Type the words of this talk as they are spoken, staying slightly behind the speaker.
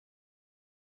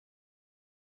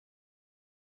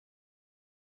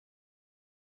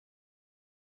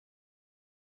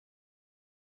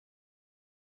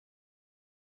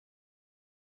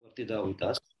with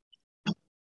us.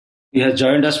 He has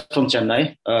joined us from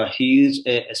Chennai. He is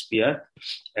a SPR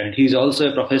and he is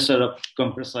also a professor of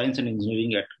computer science and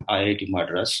engineering at IIT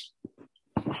Madras.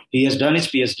 He has done his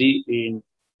PhD in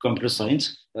computer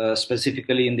science,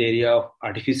 specifically in the area of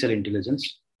artificial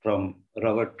intelligence from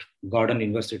Robert Gordon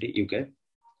University, UK.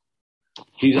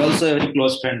 He is also a very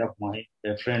close friend of mine,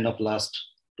 a friend of last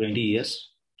 20 years.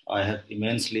 I have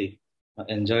immensely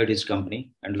enjoyed his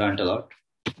company and learned a lot.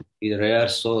 He is a rare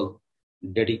soul,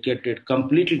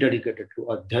 completely dedicated to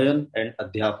Adhyayan and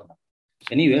Adhyapana.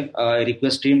 Anyway, I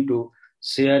request him to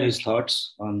share his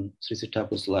thoughts on Sri Sri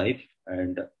Thakur's life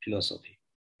and philosophy.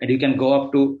 And you can go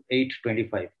up to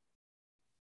 8:25.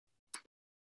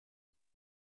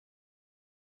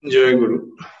 Jai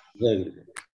Guru. Jai Guru.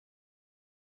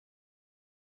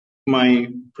 My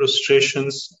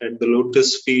prostrations at the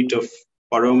lotus feet of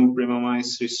Param Premamai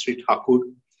Sri Sri Thakur,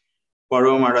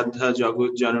 Param Aradha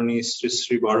Jagat Janani Sri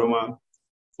Sri Barama,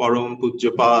 Param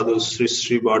Pujyapada Sri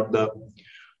Sri Barda,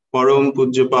 Param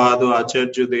Pujyapada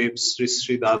Acharya Dev Sri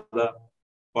Sri Dada,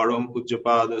 Param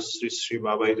Pujyapada Sri Sri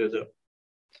Babai Dada.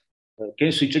 Can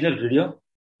you switch on your video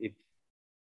if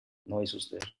noise was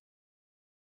there?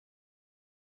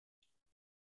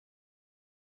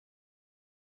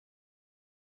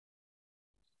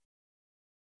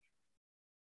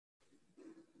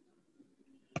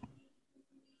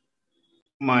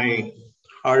 My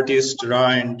heartiest Ra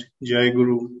and Jai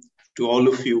Guru to all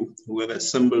of you who have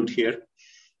assembled here.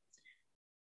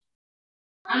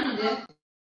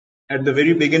 At the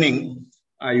very beginning,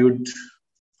 I would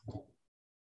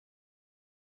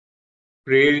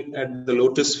pray at the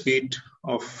lotus feet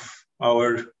of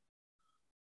our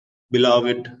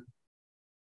beloved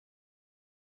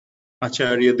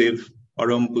Acharya Dev,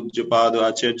 Param Pujyapada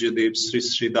Acharya Dev Sri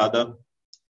Sri Dada,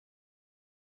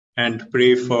 and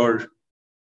pray for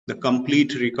the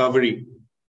complete recovery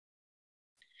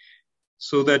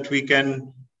so that we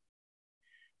can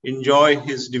enjoy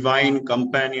his divine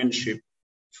companionship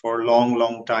for a long,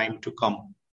 long time to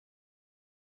come.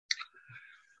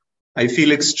 I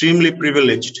feel extremely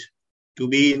privileged to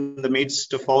be in the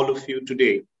midst of all of you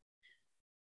today.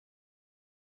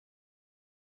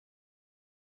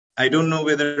 I don't know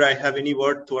whether I have any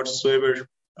worth whatsoever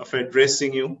of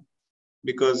addressing you,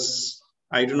 because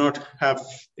I do not have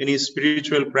any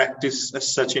spiritual practice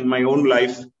as such in my own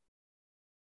life.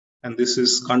 And this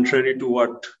is contrary to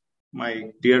what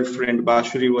my dear friend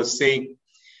Bashuri was saying.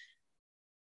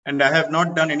 And I have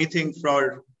not done anything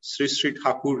for Sri Sri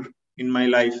Thakur in my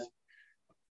life,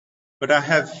 but I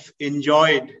have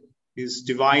enjoyed his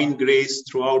divine grace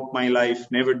throughout my life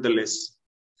nevertheless.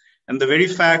 And the very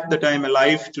fact that I am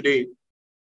alive today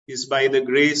is by the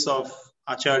grace of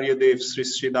Acharya Dev Sri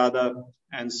Sri Dada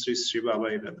and Sri Sri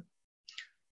Babai Dada.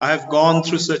 I have gone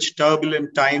through such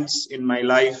turbulent times in my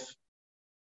life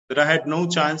that I had no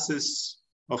chances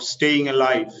of staying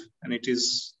alive, and it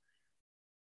is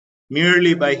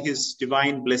merely by his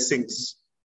divine blessings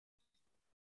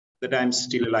that I am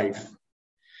still alive.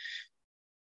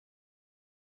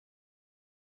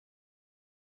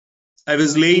 I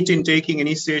was late in taking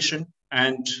initiation,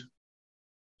 and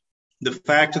the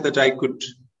fact that I could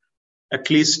at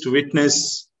least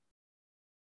witness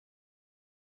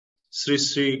Sri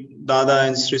Sri Dada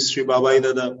and Sri Sri Babai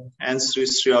Dada and Sri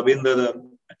Sri Abhin Dada,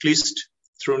 at least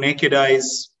through naked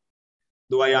eyes,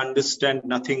 though I understand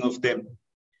nothing of them,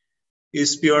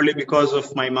 is purely because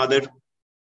of my mother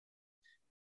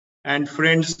and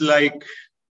friends like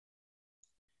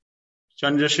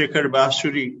Chandrasekhar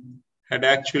Bashuri had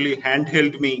actually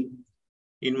handheld me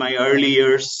in my early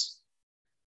years,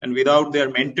 and without their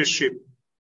mentorship,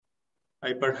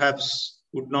 I perhaps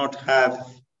would not have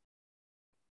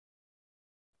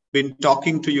been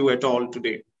talking to you at all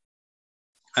today.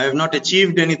 I have not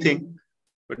achieved anything,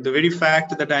 but the very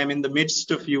fact that I am in the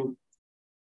midst of you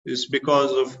is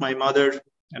because of my mother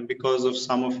and because of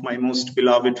some of my most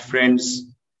beloved friends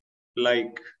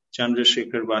like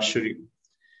Chandrasekhar Bashuri.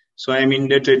 So I am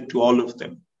indebted to all of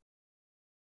them.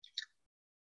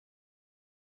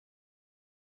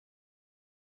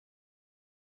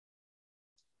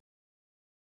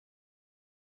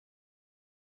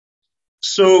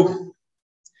 So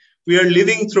we are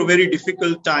living through very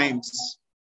difficult times,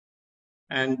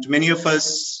 and many of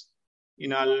us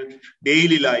in our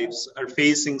daily lives are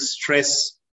facing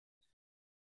stress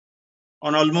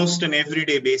on almost an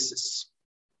everyday basis.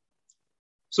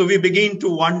 So we begin to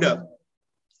wonder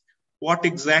what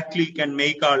exactly can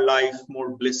make our life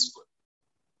more blissful.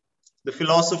 The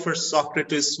philosopher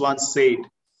Socrates once said,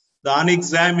 "The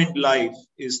unexamined life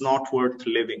is not worth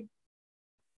living."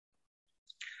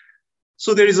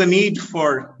 So there is a need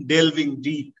for delving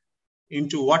deep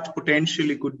into what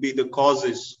potentially could be the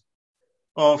causes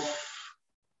of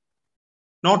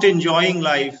not enjoying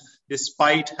life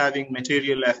despite having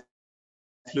material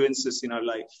affluences in our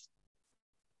life.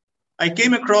 I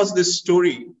came across this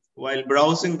story while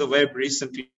browsing the web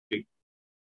recently.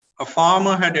 A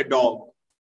farmer had a dog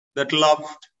that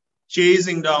loved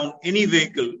chasing down any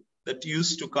vehicle that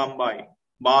used to come by,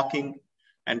 barking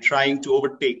and trying to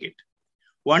overtake it.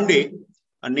 One day,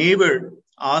 a neighbor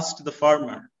asked the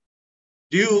farmer,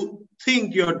 "Do you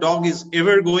think your dog is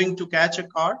ever going to catch a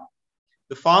car?"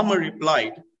 The farmer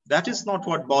replied, "That is not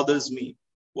what bothers me.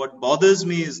 What bothers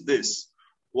me is this: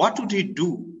 what would he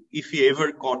do if he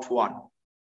ever caught one?"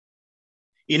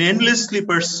 In endlessly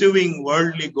pursuing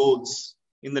worldly goals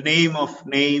in the name of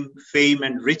name, fame,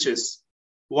 and riches,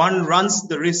 one runs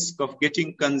the risk of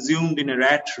getting consumed in a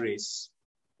rat race.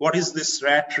 What is this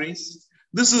rat race?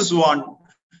 This is one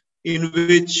in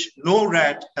which no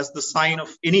rat has the sign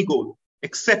of any goal,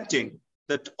 excepting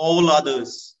that all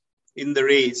others in the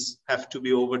race have to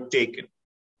be overtaken.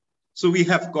 So we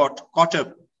have got caught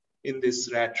up in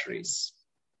this rat race.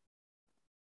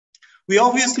 We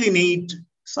obviously need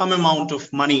some amount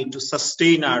of money to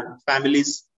sustain our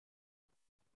families,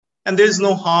 and there is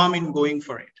no harm in going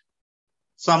for it.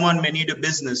 Someone may need a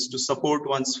business to support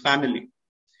one's family.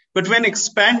 But when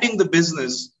expanding the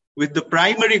business with the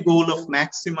primary goal of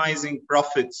maximizing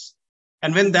profits,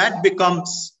 and when that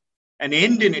becomes an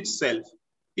end in itself,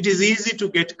 it is easy to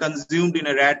get consumed in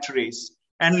a rat race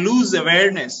and lose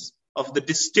awareness of the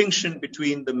distinction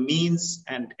between the means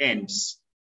and ends.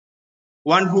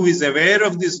 One who is aware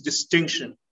of this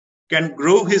distinction can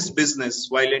grow his business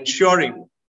while ensuring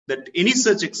that any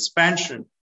such expansion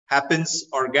happens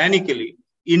organically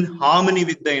in harmony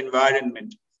with the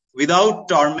environment without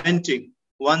tormenting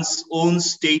one's own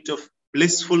state of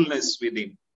blissfulness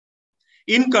within.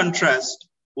 In contrast,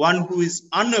 one who is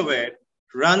unaware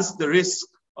runs the risk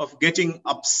of getting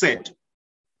upset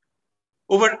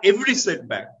over every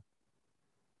setback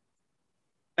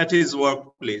at his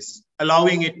workplace,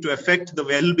 allowing it to affect the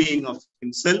well-being of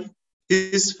himself,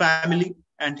 his family,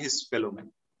 and his fellow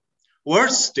men.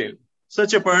 Worse still,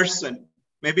 such a person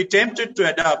may be tempted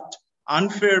to adopt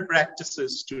unfair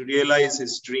practices to realize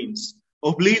his dreams,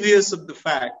 oblivious of the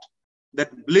fact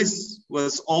that bliss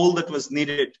was all that was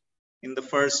needed in the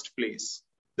first place.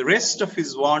 The rest of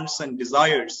his wants and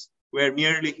desires were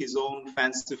merely his own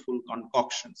fanciful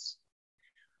concoctions.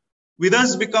 We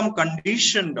thus become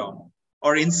conditioned on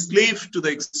or enslaved to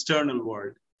the external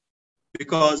world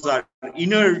because our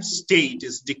inner state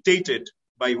is dictated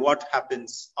by what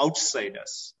happens outside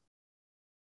us.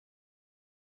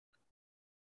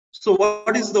 So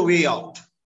what is the way out?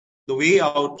 The way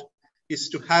out is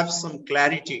to have some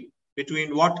clarity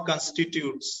between what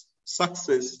constitutes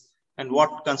success and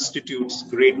what constitutes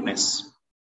greatness.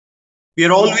 We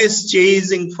are always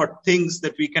chasing for things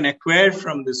that we can acquire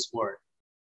from this world,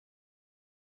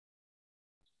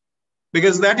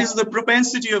 because that is the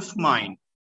propensity of mind.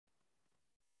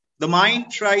 The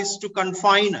mind tries to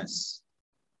confine us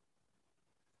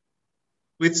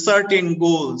with certain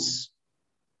goals,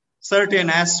 certain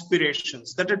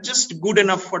aspirations that are just good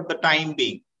enough for the time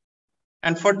being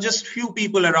and for just few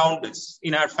people around us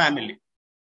in our family.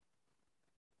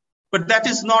 But that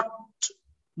is not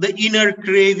the inner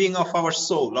craving of our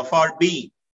soul, of our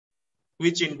being,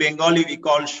 which in Bengali we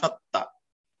call Shatta,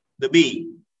 the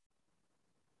being.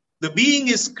 The being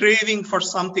is craving for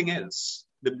something else.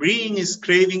 The being is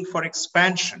craving for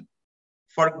expansion,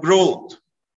 for growth.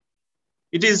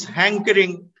 It is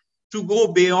hankering to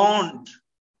go beyond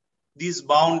these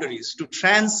boundaries, to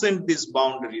transcend these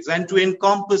boundaries and to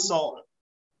encompass all.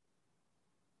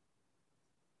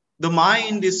 The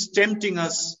mind is tempting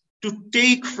us to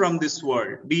take from this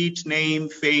world, be it name,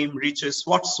 fame, riches,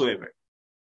 whatsoever.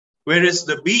 Whereas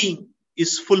the being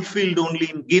is fulfilled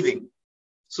only in giving.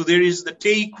 So there is the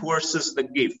take versus the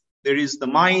give. There is the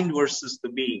mind versus the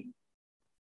being.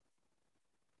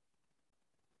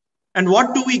 And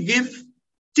what do we give?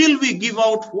 Till we give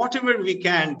out whatever we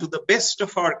can to the best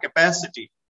of our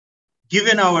capacity,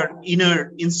 given our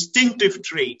inner instinctive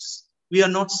traits, we are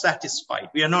not satisfied.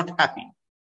 We are not happy.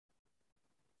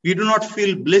 We do not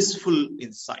feel blissful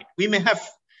inside. We may have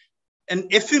an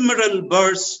ephemeral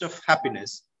burst of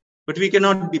happiness, but we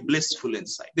cannot be blissful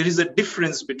inside. There is a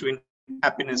difference between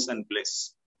happiness and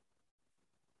bliss.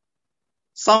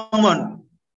 Some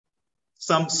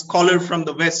scholar from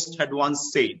the West had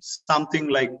once said something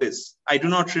like this. I do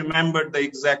not remember the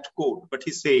exact quote, but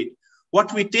he said,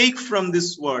 what we take from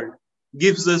this world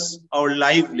gives us our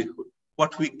livelihood.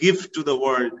 What we give to the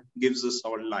world gives us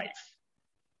our life.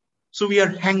 So we are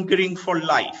hankering for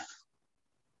life.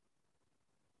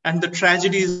 And the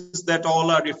tragedy is that all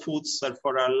our efforts are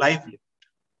for our livelihood.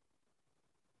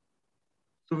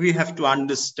 So we have to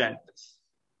understand this.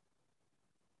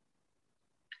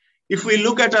 If we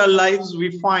look at our lives,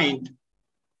 we find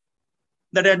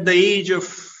that at the age of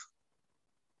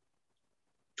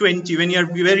 20, when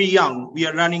you're very young, we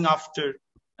are running after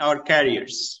our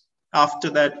careers. After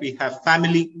that, we have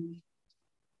family,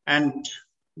 and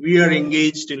we are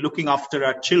engaged in looking after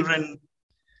our children.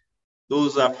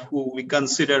 Those are who we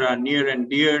consider are near and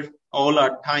dear. All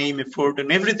our time, effort,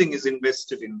 and everything is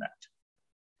invested in that.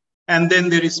 And then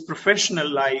there is professional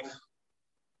life.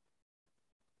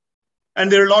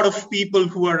 And there are a lot of people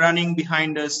who are running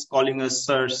behind us, calling us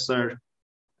sir, sir.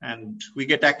 And we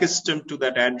get accustomed to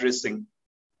that addressing.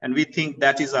 And we think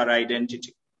that is our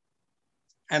identity.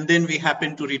 And then we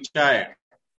happen to retire.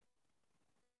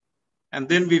 And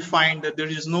then we find that there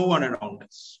is no one around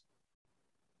us.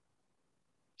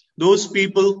 Those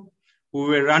people who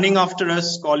were running after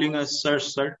us, calling us sir,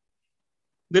 sir,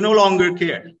 they no longer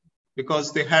care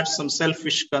because they had some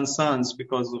selfish concerns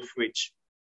because of which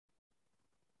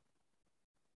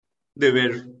they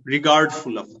were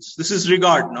regardful of us. This is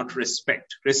regard, not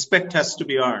respect. Respect has to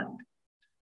be earned.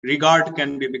 Regard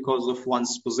can be because of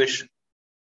one's position.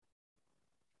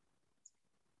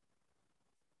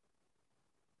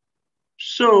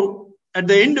 So at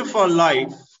the end of our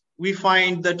life, we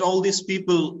find that all these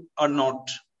people are not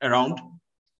around.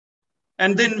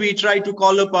 And then we try to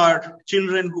call up our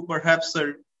children who perhaps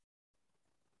are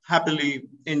happily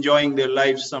enjoying their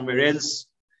lives somewhere else.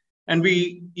 And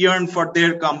we yearn for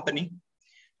their company.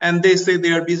 And they say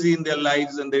they are busy in their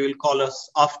lives and they will call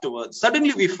us afterwards.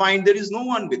 Suddenly we find there is no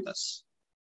one with us.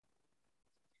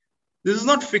 This is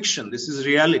not fiction. This is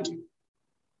reality.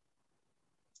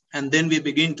 And then we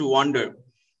begin to wonder,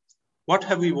 what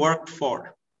have we worked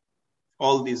for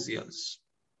all these years?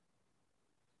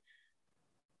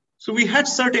 So we had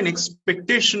certain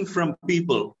expectation from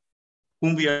people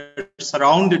whom we are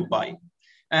surrounded by,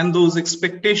 and those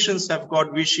expectations have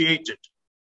got vitiated.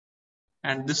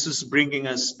 And this is bringing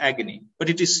us agony, but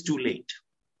it is too late.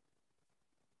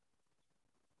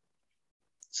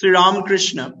 Sri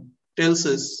Ramakrishna tells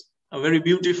us a very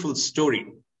beautiful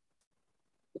story.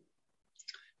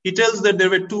 He tells that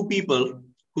there were two people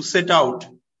who set out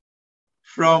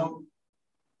from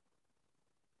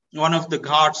one of the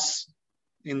ghats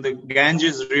in the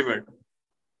Ganges River,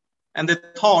 and they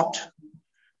thought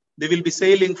they will be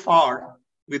sailing far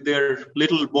with their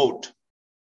little boat.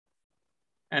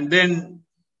 And then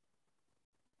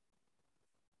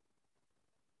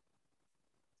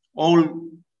all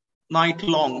night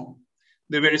long,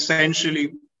 they were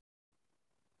essentially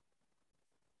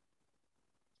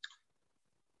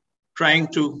trying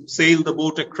to sail the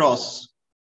boat across.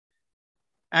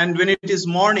 And when it is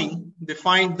morning, they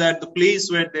find that the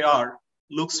place where they are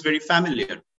looks very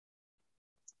familiar.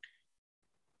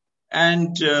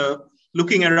 And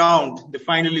looking around, they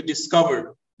finally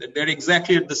discover that they're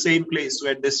exactly at the same place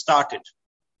where they started.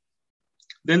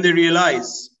 Then they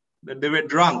realize that they were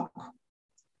drunk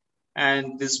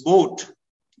and this boat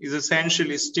is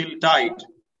essentially still tied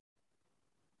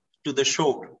to the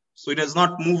shore. So it has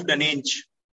not moved an inch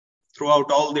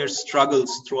throughout all their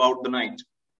struggles throughout the night.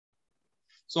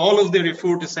 So all of their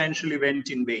effort essentially went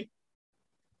in vain.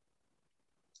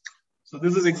 So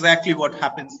this is exactly what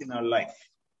happens in our life.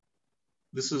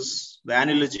 This is the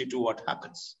analogy to what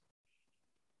happens.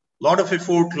 A lot of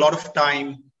effort, a lot of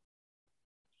time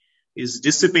is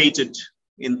dissipated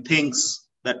in things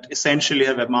that essentially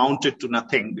have amounted to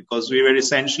nothing because we were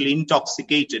essentially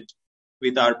intoxicated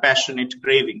with our passionate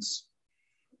cravings.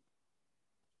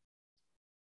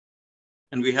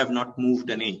 And we have not moved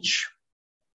an inch.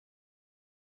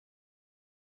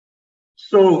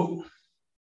 So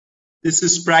this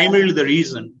is primarily the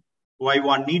reason why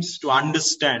one needs to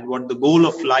understand what the goal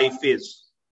of life is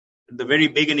at the very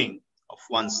beginning of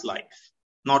one's life,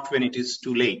 not when it is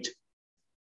too late.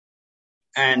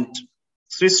 And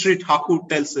Sri Thakur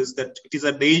tells us that it is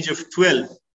at the age of 12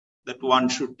 that one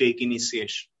should take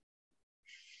initiation.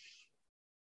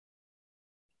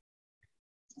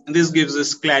 And this gives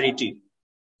us clarity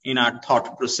in our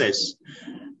thought process.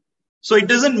 So it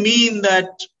doesn't mean that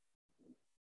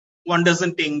one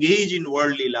doesn't engage in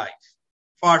worldly life.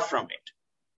 Far from it.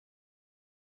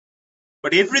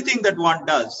 But everything that one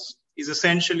does is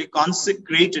essentially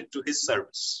consecrated to his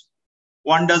service.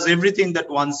 One does everything that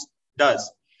one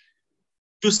does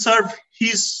to serve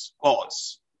his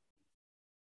cause.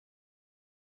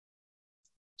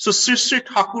 So Sri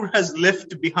Thakur has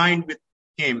left behind with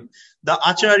him the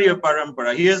Acharya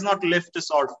Parampara. He has not left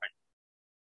us orphan.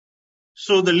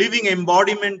 So the living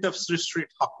embodiment of Sri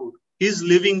Thakur, his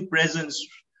living presence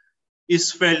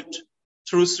is felt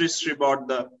through Sri Sri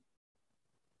Bodha,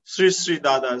 Sri Sri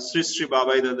Dada, Sri Sri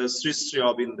Babai Dada, Sri Sri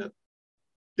Abinda.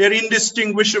 They're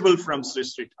indistinguishable from Sri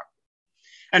Sri Thakur.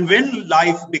 And when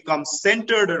life becomes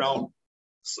centered around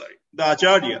the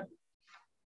Acharya,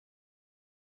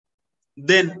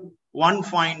 then one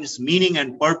finds meaning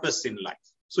and purpose in life.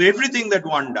 So everything that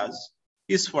one does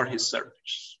is for his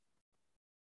service,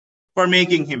 for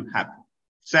making him happy.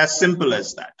 It's as simple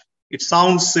as that. It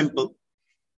sounds simple,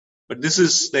 but this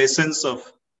is the essence of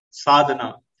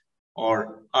sadhana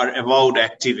or our avowed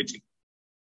activity.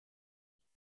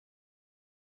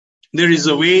 There is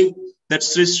a way that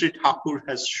Sri Sri Thakur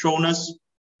has shown us,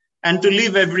 and to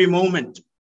live every moment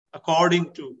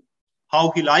according to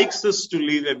how he likes us to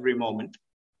live every moment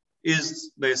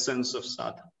is the essence of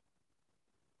sadhana.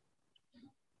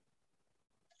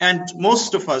 And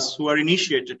most of us who are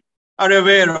initiated are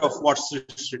aware of what Sri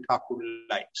Sri Thakur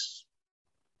likes.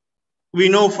 We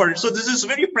know for it. So this is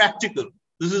very practical.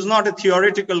 This is not a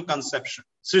theoretical conception.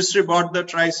 Sri Sri Bodha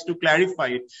tries to clarify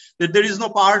it, that there is no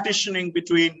partition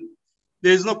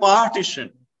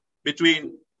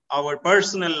between our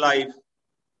personal life,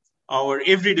 our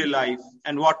everyday life,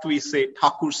 and what we say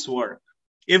Thakur's work.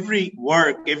 Every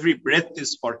work, every breath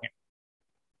is for him.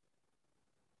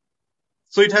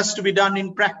 So it has to be done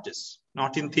in practice,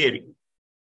 not in theory.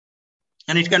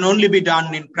 And it can only be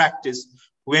done in practice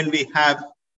when we have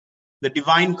the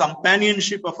divine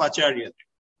companionship of Acharya.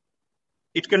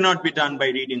 It cannot be done by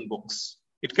reading books.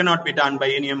 It cannot be done by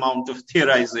any amount of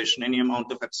theorization, any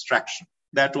amount of abstraction.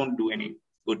 That won't do any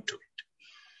good to it.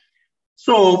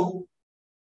 So,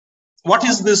 what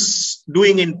is this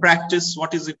doing in practice?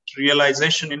 What is it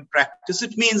realization in practice?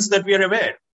 It means that we are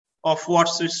aware of what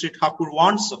Sri Sri Thakur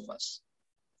wants of us.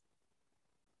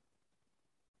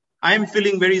 I am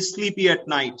feeling very sleepy at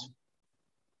night,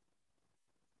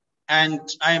 and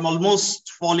I am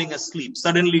almost falling asleep.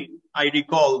 Suddenly, I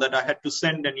recall that I had to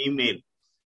send an email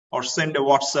or send a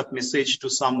WhatsApp message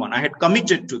to someone. I had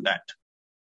committed to that.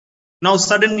 Now,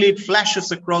 suddenly it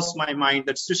flashes across my mind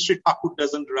that Sri Sri Thakur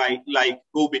doesn't like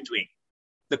go-between,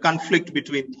 the conflict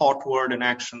between thought, word, and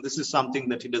action. This is something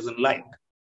that he doesn't like.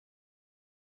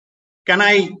 Can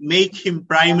I make him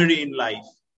primary in life?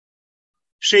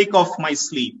 Shake off my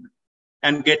sleep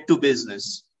and get to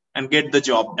business and get the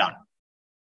job done.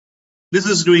 This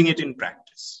is doing it in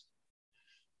practice.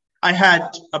 I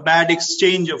had a bad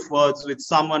exchange of words with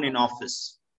someone in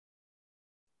office.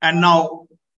 And now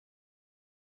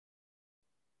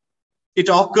it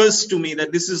occurs to me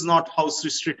that this is not how Sri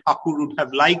Sri Thakur would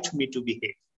have liked me to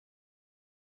behave.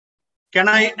 Can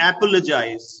I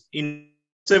apologize in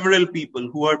several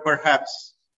people who are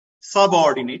perhaps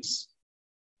subordinates?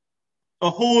 A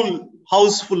whole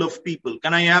house full of people.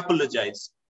 Can I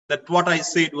apologize that what I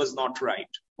said was not right?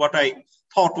 What I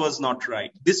thought was not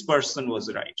right. This person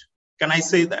was right. Can I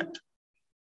say that?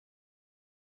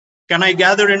 Can I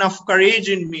gather enough courage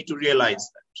in me to realize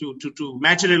that, to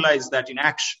materialize that in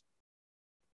action?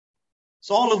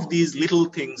 So all of these little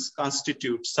things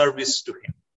constitute service to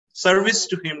him. Service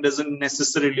to him doesn't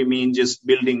necessarily mean just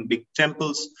building big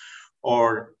temples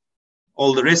or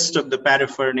all the rest of the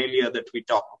paraphernalia that we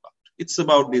talk about. It's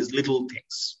about these little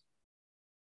things.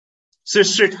 Sri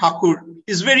Sri Thakur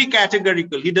is very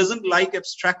categorical. He doesn't like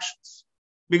abstractions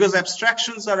because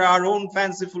abstractions are our own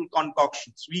fanciful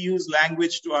concoctions. We use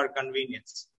language to our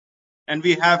convenience and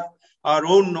we have our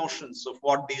own notions of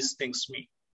what these things mean.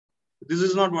 This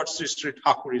is not what Sri Sri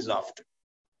Thakur is after.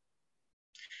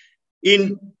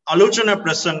 In Alochana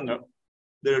Prasanga,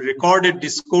 the recorded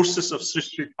discourses of Sri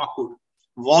Sri Thakur,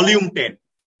 volume 10,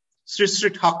 Sri Sri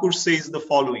Thakur says the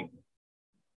following.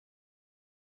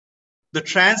 The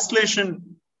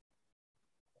translation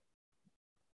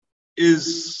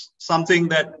is something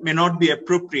that may not be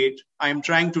appropriate. I am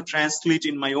trying to translate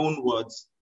in my own words,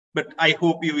 but I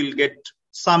hope you will get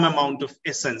some amount of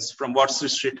essence from what Sri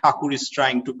Sri Thakur is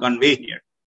trying to convey here.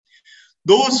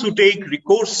 Those who take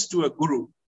recourse to a guru,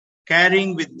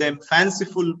 carrying with them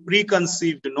fanciful,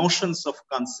 preconceived notions of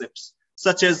concepts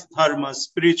such as dharma,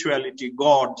 spirituality,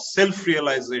 God,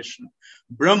 self-realization,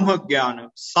 Brahma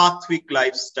Jnana, Sattvic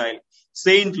lifestyle,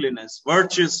 saintliness,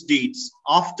 virtuous deeds,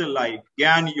 afterlife,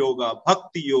 Jnana Yoga,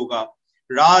 Bhakti Yoga,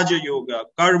 Raja Yoga,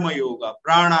 Karma Yoga,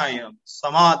 Pranayam,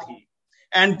 Samadhi,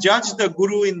 and judge the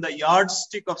guru in the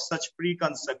yardstick of such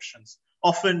preconceptions,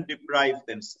 often deprive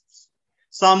themselves.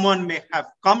 Someone may have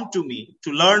come to me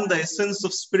to learn the essence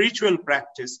of spiritual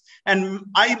practice, and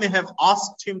I may have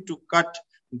asked him to cut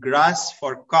grass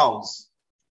for cows.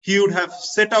 He would have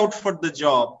set out for the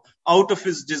job out of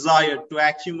his desire to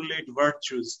accumulate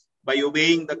virtues by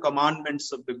obeying the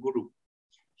commandments of the guru.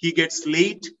 He gets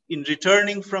late in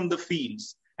returning from the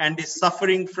fields and is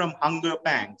suffering from hunger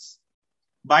pangs.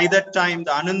 By that time,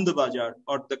 the Anand Bazaar,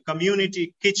 or the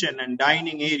community kitchen and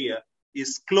dining area,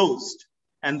 is closed,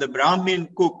 and the Brahmin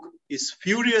cook is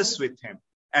furious with him.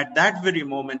 At that very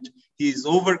moment, he is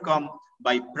overcome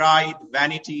by pride,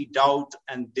 vanity, doubt,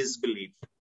 and disbelief.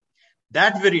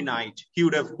 That very night, he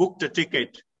would have booked a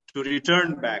ticket to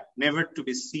return back, never to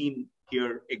be seen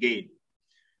here again.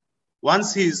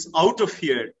 Once he is out of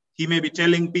here, he may be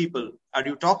telling people, are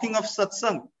you talking of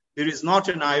satsang? There is not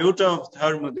an iota of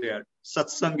dharma there.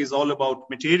 Satsang is all about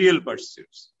material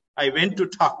pursuits. I went to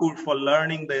Thakur for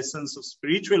learning the essence of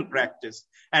spiritual practice,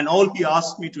 and all he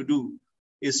asked me to do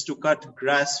is to cut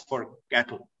grass for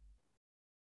cattle.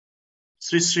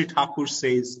 Sri Sri Thakur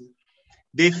says,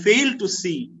 they fail to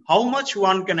see how much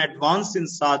one can advance in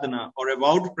sadhana or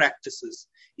avowed practices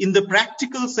in the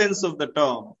practical sense of the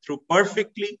term through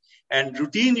perfectly and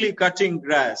routinely cutting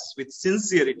grass with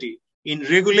sincerity, in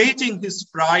regulating his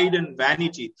pride and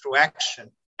vanity through action,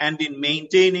 and in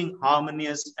maintaining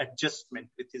harmonious adjustment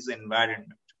with his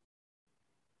environment.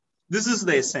 This is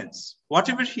the essence.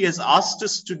 Whatever he has asked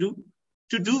us to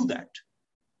do that.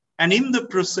 And in the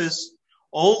process,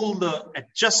 all the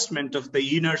adjustment of the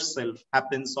inner self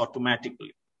happens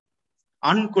automatically.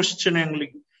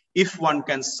 Unquestioningly, if one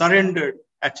can surrender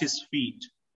at his feet,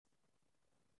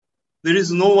 there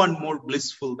is no one more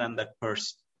blissful than that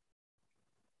person.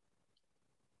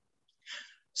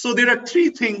 So there are three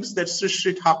things that Sri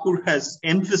Sri Thakur has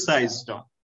emphasized on.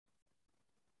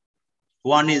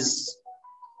 One is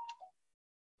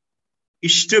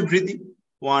Ishtabhriti,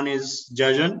 one is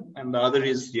Jajan, and the other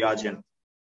is Yajan.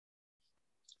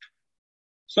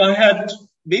 So I had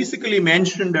basically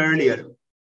mentioned earlier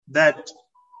that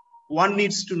one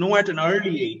needs to know at an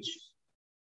early age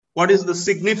what is the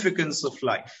significance of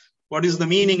life, what is the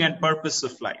meaning and purpose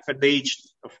of life at the age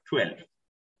of 12.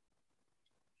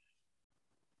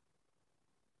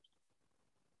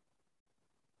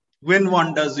 When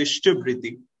one does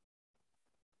Ishtabhriti,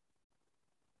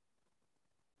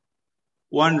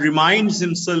 one reminds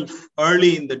himself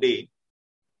early in the day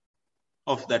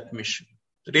of that mission,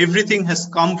 that everything has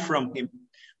come from him.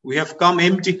 We have come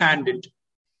empty-handed,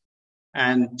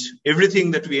 and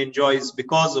everything that we enjoy is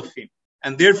because of him.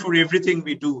 And therefore, everything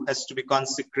we do has to be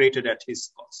consecrated at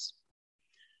his cause.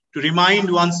 To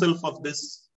remind oneself of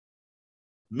this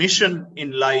mission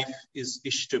in life is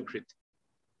Ishtabhriti.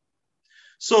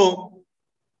 So,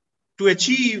 to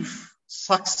achieve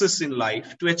success in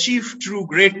life, to achieve true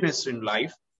greatness in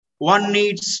life, one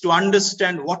needs to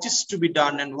understand what is to be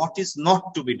done and what is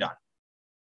not to be done.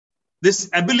 This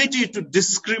ability to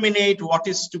discriminate what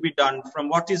is to be done from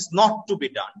what is not to be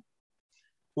done,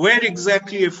 where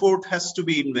exactly effort has to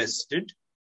be invested,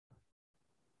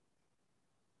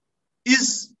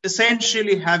 is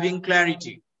essentially having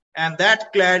clarity. And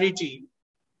that clarity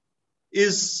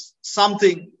is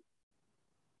something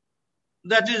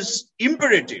that is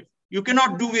imperative. You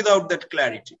cannot do without that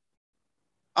clarity.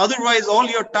 Otherwise, all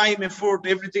your time, effort,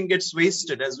 everything gets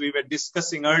wasted, as we were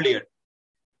discussing earlier.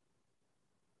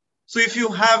 So if you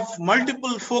have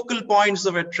multiple focal points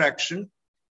of attraction,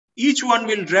 each one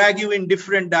will drag you in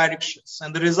different directions,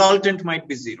 and the resultant might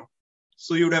be zero.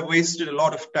 So you would have wasted a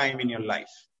lot of time in your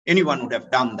life. Anyone would have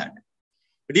done that.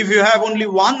 But if you have only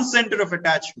one center of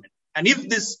attachment, and if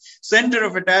this center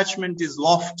of attachment is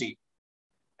lofty,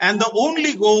 and the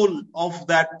only goal of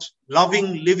that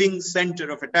loving, living center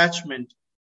of attachment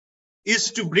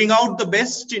is to bring out the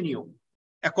best in you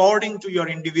according to your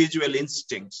individual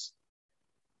instincts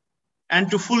and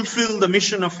to fulfill the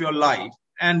mission of your life,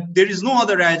 and there is no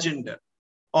other agenda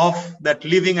of that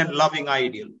living and loving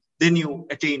ideal, then you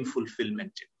attain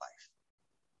fulfillment in life.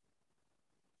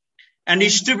 And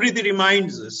Ishtabhriti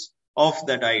reminds us of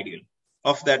that ideal,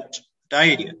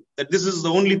 that this is the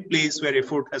only place where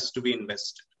effort has to be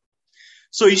invested.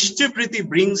 So Ishtabhriti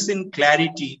brings in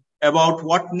clarity about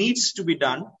what needs to be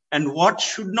done and what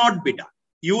should not be done.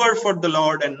 You are for the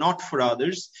Lord and not for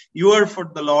others. You are for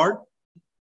the Lord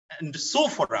and so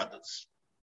for others.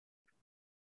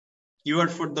 You are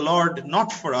for the Lord,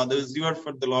 not for others. You are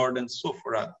for the Lord and so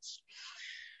for others.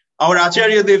 Our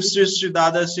Acharya Dev Sri Sri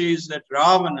Dada says that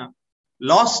Ravana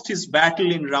lost his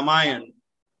battle in Ramayana,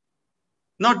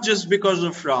 not just because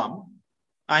of Ram.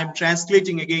 I am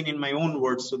translating again in my own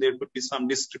words, so there could be some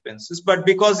discrepancies, but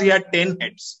because he had 10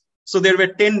 heads. So there were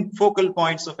 10 focal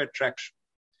points of attraction.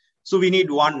 So we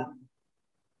need one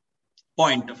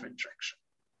point of attraction.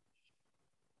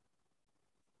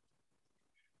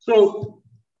 So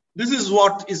this is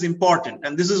what is important,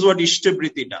 and this is what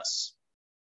Ishtabhriti does.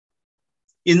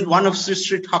 In one of Sri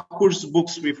Sri Thakur's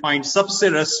books, we find Sabse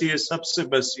Rasye, Sabse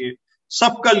Basye,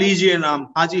 Sabka Lijiye Naam,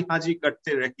 Haji Haji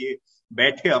Karte Rahiye,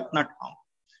 baithe apna ठाव,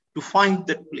 to find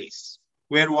that place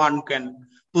where one can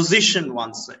position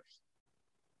oneself.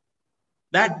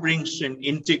 That brings in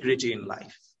integrity in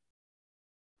life.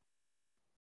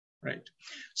 Right.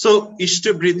 So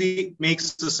Ishtabriti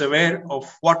makes us aware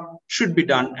of what should be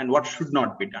done and what should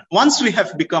not be done. Once we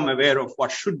have become aware of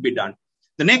what should be done,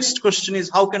 the next question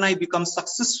is, how can I become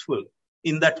successful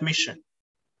in that mission?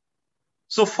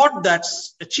 So for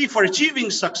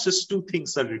achieving success, two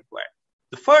things are required.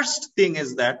 The first thing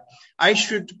is that I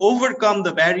should overcome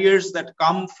the barriers that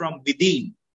come from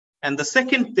within. And the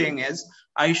second thing is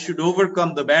I should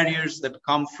overcome the barriers that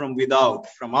come from without,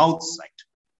 from outside.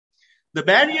 The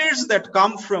barriers that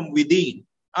come from within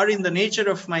are in the nature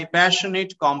of my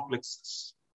passionate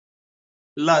complexes: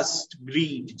 lust,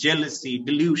 greed, jealousy,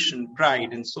 delusion,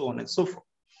 pride, and so on and so forth.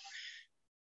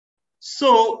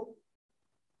 So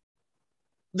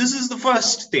this is the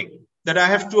first thing, that I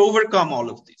have to overcome all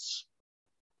of this.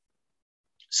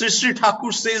 Sri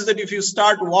Thakur says that if you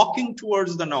start walking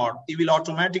towards the north, you will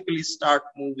automatically start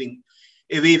moving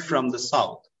away from the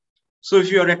south. So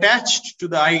if you are attached to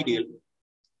the ideal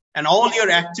and all your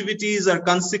activities are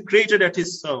consecrated at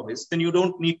his service, then you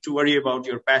don't need to worry about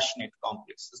your passionate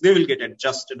complexes. They will get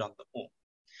adjusted on the own.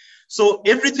 So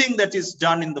everything that is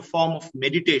done in the form of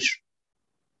meditation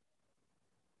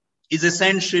is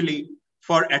essentially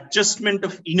for adjustment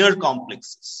of inner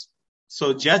complexes.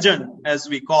 So jajan, as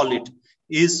we call it,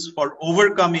 is for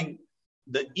overcoming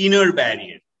the inner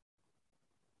barrier.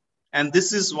 And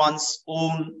this is one's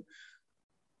own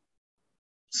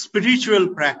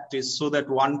spiritual practice so that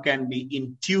one can be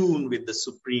in tune with the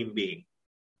Supreme Being.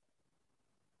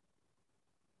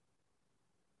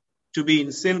 To be in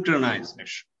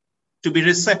synchronization, to be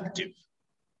receptive.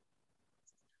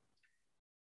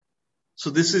 So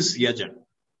this is yajan.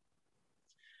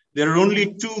 There are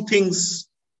only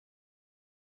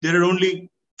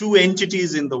two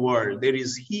entities in the world. There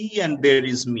is he and there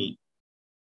is me.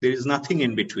 There is nothing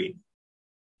in between.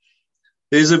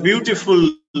 There is a beautiful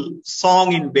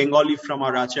song in Bengali from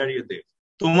our Acharya Dev.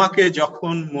 Tomake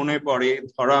jokhon mone pore,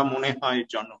 dhara mone hoy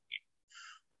janohীন.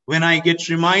 When I get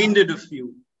reminded of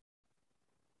you,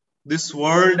 this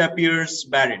world appears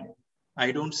barren.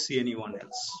 I don't see anyone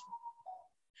else.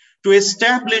 To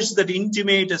establish that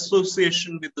intimate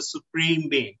association with the Supreme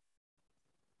Being,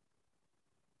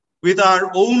 with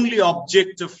our only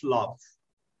object of love,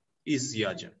 is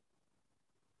yajan.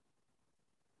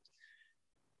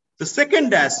 The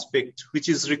second aspect which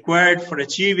is required for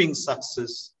achieving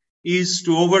success is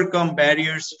to overcome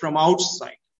barriers from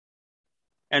outside.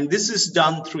 And this is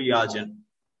done through yajan,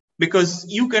 because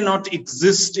you cannot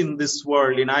exist in this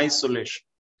world in isolation.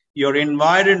 Your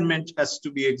environment has to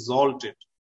be exalted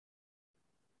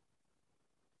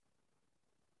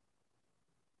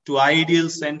to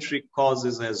ideal-centric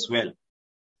causes as well,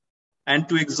 and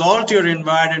to exalt your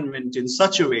environment in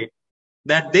such a way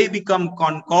that they become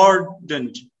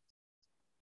concordant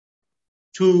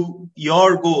to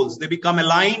your goals. They become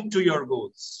aligned to your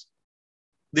goals.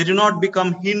 They do not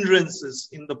become hindrances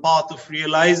in the path of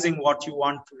realizing what you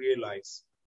want to realize,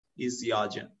 is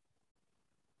yajan.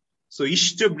 So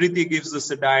Ishtabriti gives us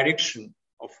a direction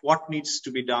of what needs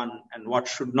to be done and what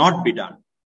should not be done.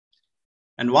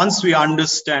 And once we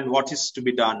understand what is to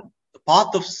be done, the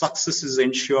path of success is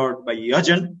ensured by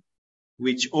yajan,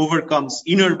 which overcomes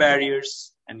inner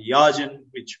barriers, and yajan,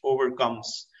 which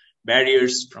overcomes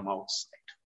barriers from outside.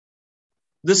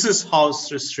 This is how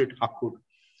Sri Thakur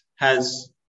has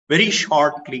very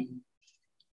shortly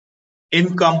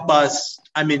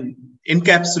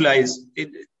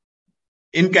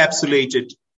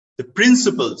encapsulated the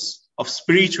principles of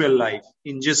spiritual life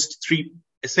in just 3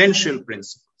 essential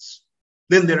principles.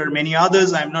 Then there are many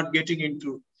others. I'm not getting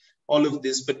into all of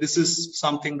this, but this is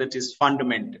something that is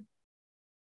fundamental.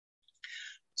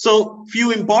 So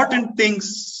few important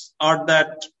things are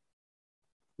that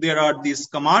there are these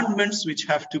commandments which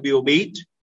have to be obeyed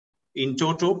in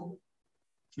toto,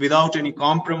 without any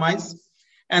compromise.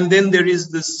 And then there is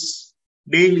this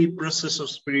daily process of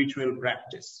spiritual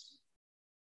practice.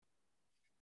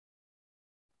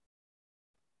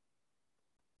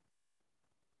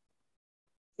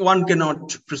 One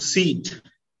cannot proceed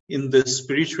in the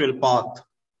spiritual path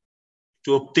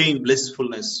to obtain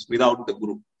blissfulness without the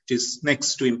Guru. It is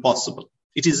next to impossible.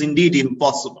 It is indeed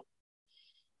impossible.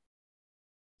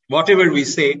 Whatever we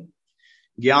say,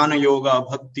 Jnana Yoga,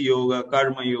 Bhakti Yoga,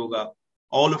 Karma Yoga,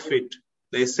 all of it,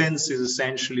 the essence is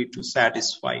essentially to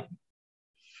satisfy.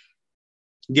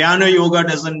 Jnana Yoga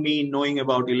doesn't mean knowing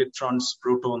about electrons,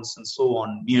 protons, and so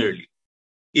on merely.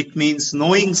 It means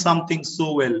knowing something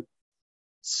so well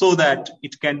so that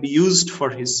it can be used for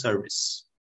his service.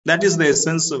 That is the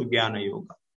essence of Jnana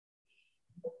Yoga.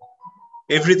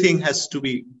 everything has to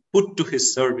be put to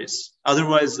his service.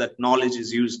 Otherwise, that knowledge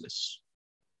is useless.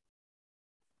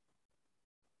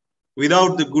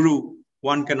 Without the Guru,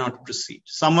 one cannot proceed.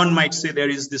 Someone might say there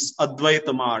is this Advaita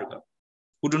Marga,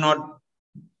 who do not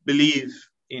believe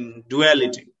in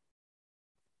duality.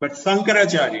 But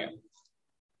Sankaracharya,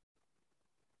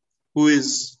 who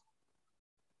is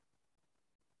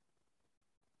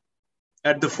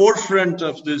at the forefront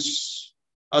of this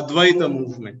Advaita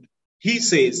movement, he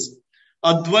says,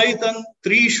 Advaitam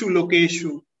Trishu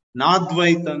Lokeshu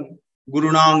Nadvaitam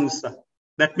Gurunangsa.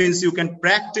 That means you can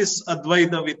practice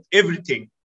Advaita with everything,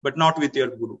 but not with your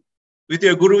Guru. With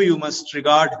your Guru, you must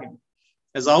regard him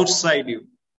as outside you,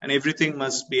 and everything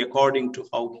must be according to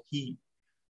how he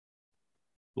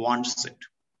wants it.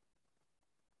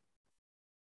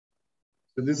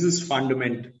 So this is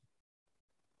fundamental.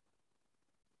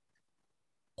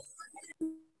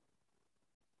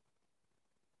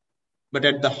 But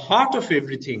at the heart of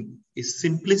everything is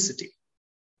simplicity.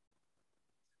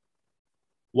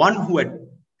 One who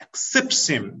accepts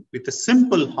him with a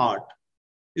simple heart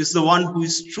is the one who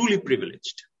is truly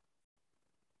privileged.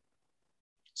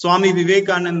 Swami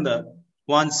Vivekananda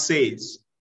once says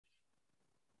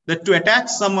that to attack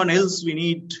someone else we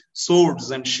need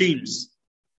swords and shields,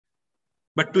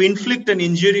 but to inflict an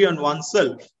injury on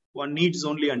oneself, one needs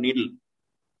only a needle.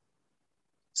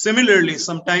 Similarly,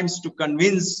 sometimes to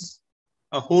convince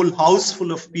a whole house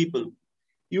full of people,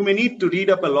 you may need to read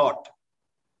up a lot.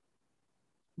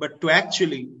 But to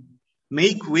actually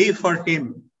make way for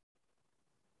him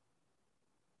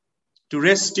to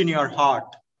rest in your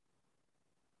heart,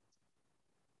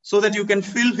 so that you can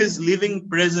feel his living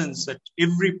presence at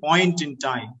every point in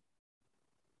time,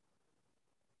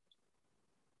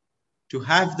 to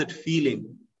have that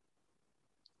feeling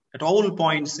at all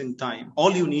points in time,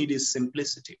 all you need is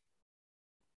simplicity.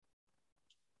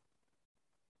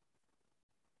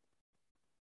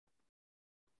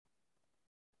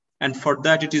 And for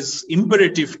that, it is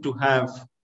imperative to have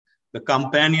the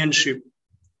companionship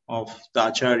of the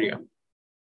Acharya.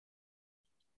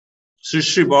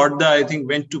 Sri Bardha, I think,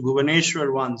 went to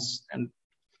Bhubaneswar once, and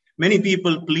many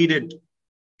people pleaded,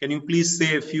 can you please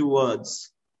say a few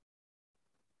words?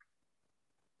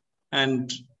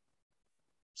 And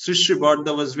Sri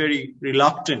Bardha was very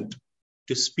reluctant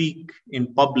to speak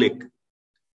in public,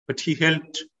 but he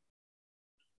held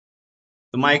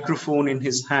the microphone in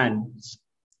his hands.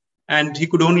 And he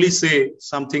could only say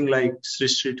something like Sri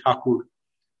Sri Thakur.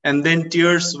 And then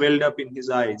tears welled up in his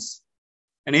eyes.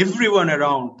 And everyone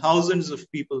around, thousands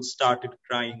of people started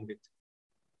crying with him.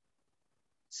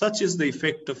 Such is the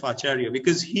effect of Acharya,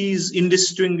 because he is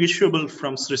indistinguishable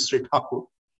from Sri Sri Thakur.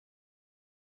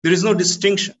 There is no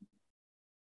distinction.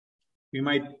 We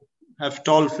might have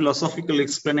tall philosophical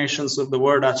explanations of the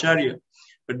word Acharya,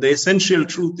 but the essential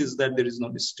truth is that there is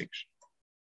no distinction.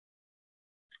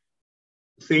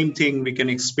 Same thing we can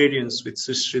experience with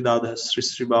Sri Sri Dada, Sri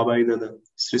Sri Babai Dada,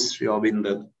 Sri Sri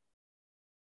Abinda.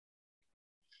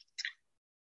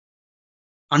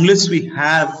 Unless we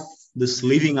have this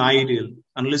living ideal,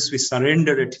 unless we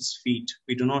surrender at his feet,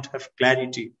 we do not have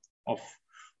clarity of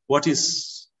what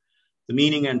is the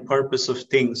meaning and purpose of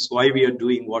things, why we are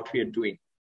doing what we are doing.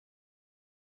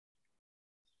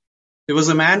 There was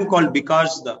a man called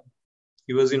Bikasda.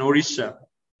 He was in Odisha,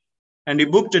 and he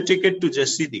booked a ticket to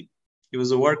Jasidi. He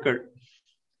was a worker.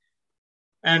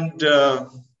 And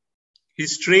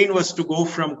his train was to go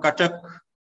from Cuttack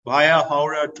via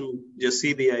Howrah to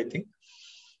Jasidi, I think.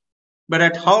 But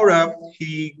at Howrah,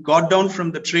 he got down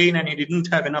from the train and he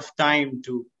didn't have enough time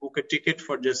to book a ticket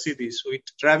for Jasidi. So he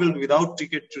traveled without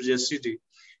ticket to Jasidi.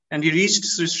 And he reached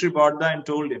Sri Sri Bardha and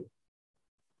told him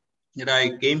that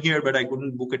I came here, but I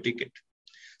couldn't book a ticket.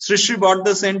 Sri Sri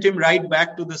Bardha sent him right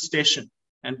back to the station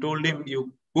and told him,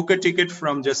 you book a ticket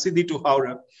from Jasidi to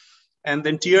Howrah and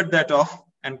then tear that off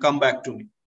and come back to me.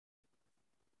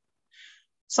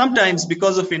 Sometimes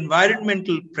because of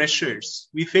environmental pressures,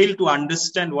 we fail to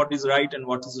understand what is right and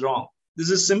what is wrong. This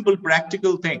is a simple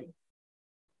practical thing.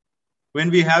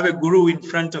 When we have a guru in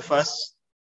front of us,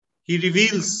 he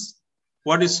reveals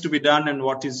what is to be done and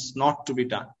what is not to be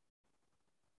done.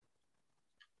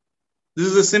 This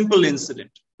is a simple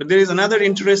incident. But there is another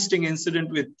interesting incident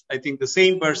with, I think, the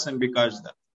same person, because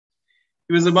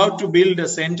he was about to build a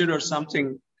center or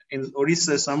something in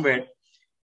Orissa somewhere,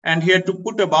 and he had to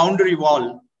put a boundary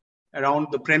wall around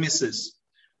the premises.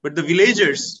 But the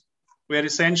villagers were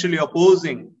essentially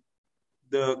opposing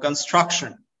the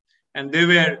construction, and they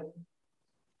were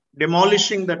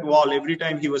demolishing that wall every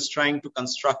time he was trying to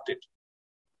construct it.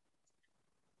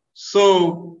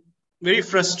 So, very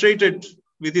frustrated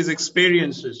with his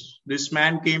experiences, this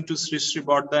man came to Sri Sri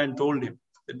Bardha and told him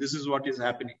that this is what is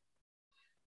happening.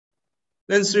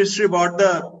 Then Sri Sri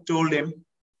Bharda told him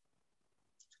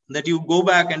that you go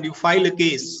back and you file a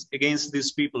case against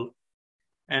these people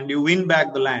and you win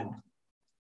back the land.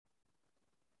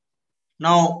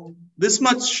 Now, this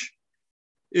much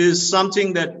is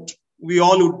something that we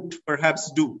all would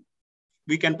perhaps do.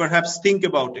 We can perhaps think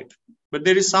about it. But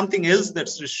there is something else that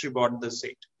Sri Sri Bharda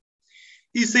said.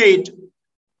 He said,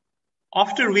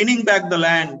 after winning back the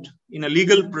land in a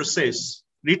legal process,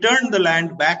 return the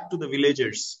land back to the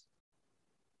villagers.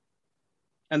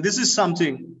 And this is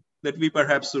something that we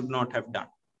perhaps would not have done.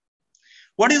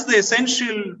 What is the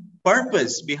essential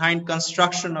purpose behind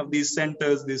construction of these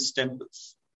centers, these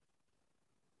temples?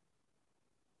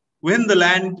 When the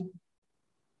land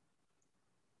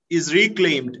is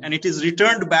reclaimed and it is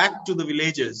returned back to the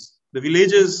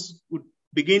villagers would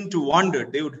begin to wonder.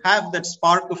 They would have that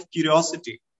spark of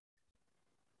curiosity.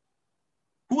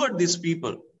 Who are these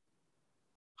people?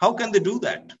 How can they do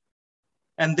that?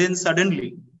 And then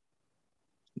suddenly,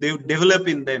 they would develop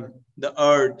in them the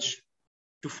urge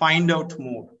to find out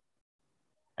more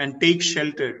and take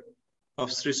shelter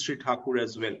of Sri Sri Thakur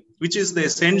as well, which is the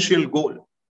essential goal.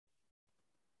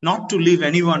 Not to leave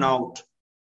anyone out.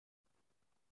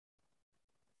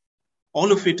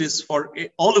 All of it is for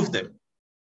all of them.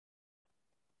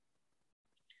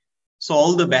 So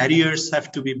all the barriers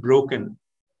have to be broken.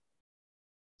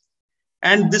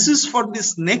 And this is for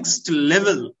this next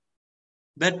level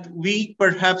that we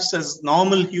perhaps as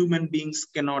normal human beings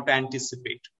cannot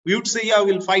anticipate. We would say, yeah,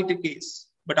 we'll fight a case.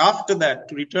 But after that,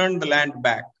 to return the land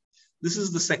back, this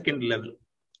is the second level.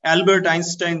 Albert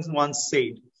Einstein once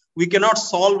said, we cannot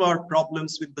solve our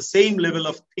problems with the same level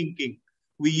of thinking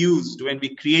we used when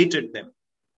we created them.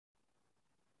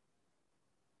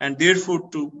 And therefore,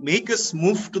 to make us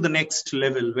move to the next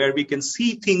level where we can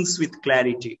see things with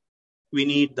clarity, we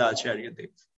need the Acharya Dev.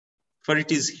 For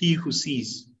it is he who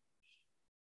sees.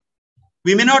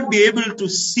 We may not be able to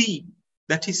see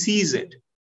that he sees it.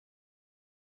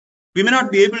 We may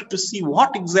not be able to see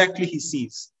what exactly he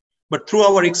sees. But through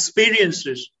our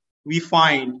experiences, we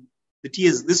find that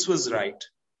yes, this was right.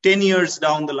 10 years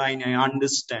down the line, I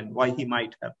understand why he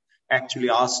might have actually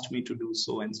asked me to do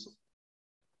so and so.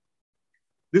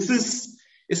 This is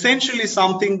essentially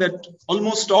something that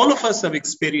almost all of us have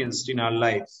experienced in our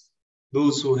lives.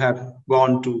 Those who have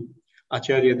gone to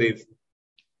Acharya Dev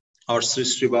or Sri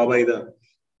Sri Babaida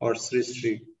or Sri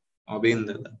Sri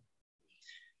Abendada.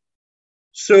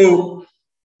 So,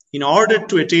 in order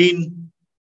to attain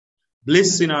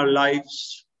bliss in our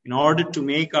lives, in order to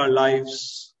make our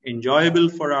lives enjoyable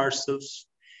for ourselves,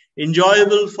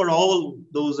 enjoyable for all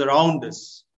those around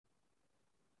us,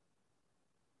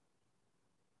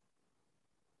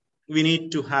 we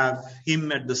need to have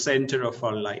him at the center of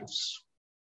our lives.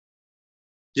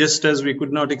 Just as we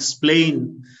could not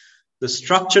explain the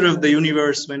structure of the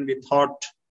universe when we thought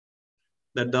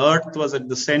that the earth was at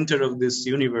the center of this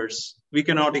universe, we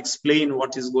cannot explain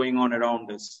what is going on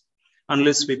around us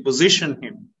unless we position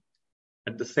him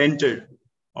at the center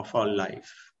of our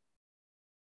life.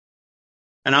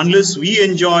 And unless we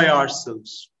enjoy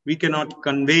ourselves, we cannot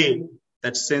convey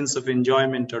that sense of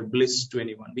enjoyment or bliss to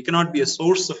anyone. We cannot be a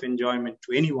source of enjoyment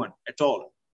to anyone at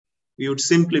all. We would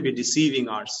simply be deceiving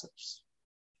ourselves.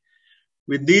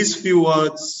 With these few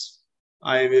words,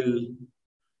 I will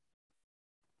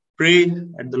pray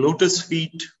at the lotus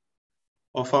feet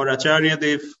of our Acharya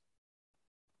Dev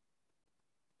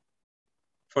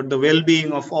for the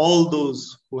well-being of all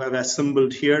those who have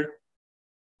assembled here.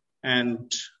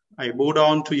 And I bow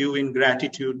down to you in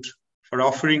gratitude for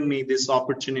offering me this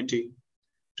opportunity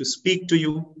to speak to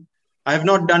you. I have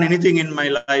not done anything in my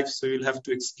life, so you'll have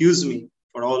to excuse me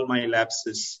for all my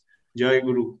lapses. Jai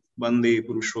Guru, Bande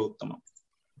Purushottama.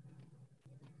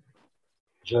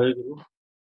 Jai Guru.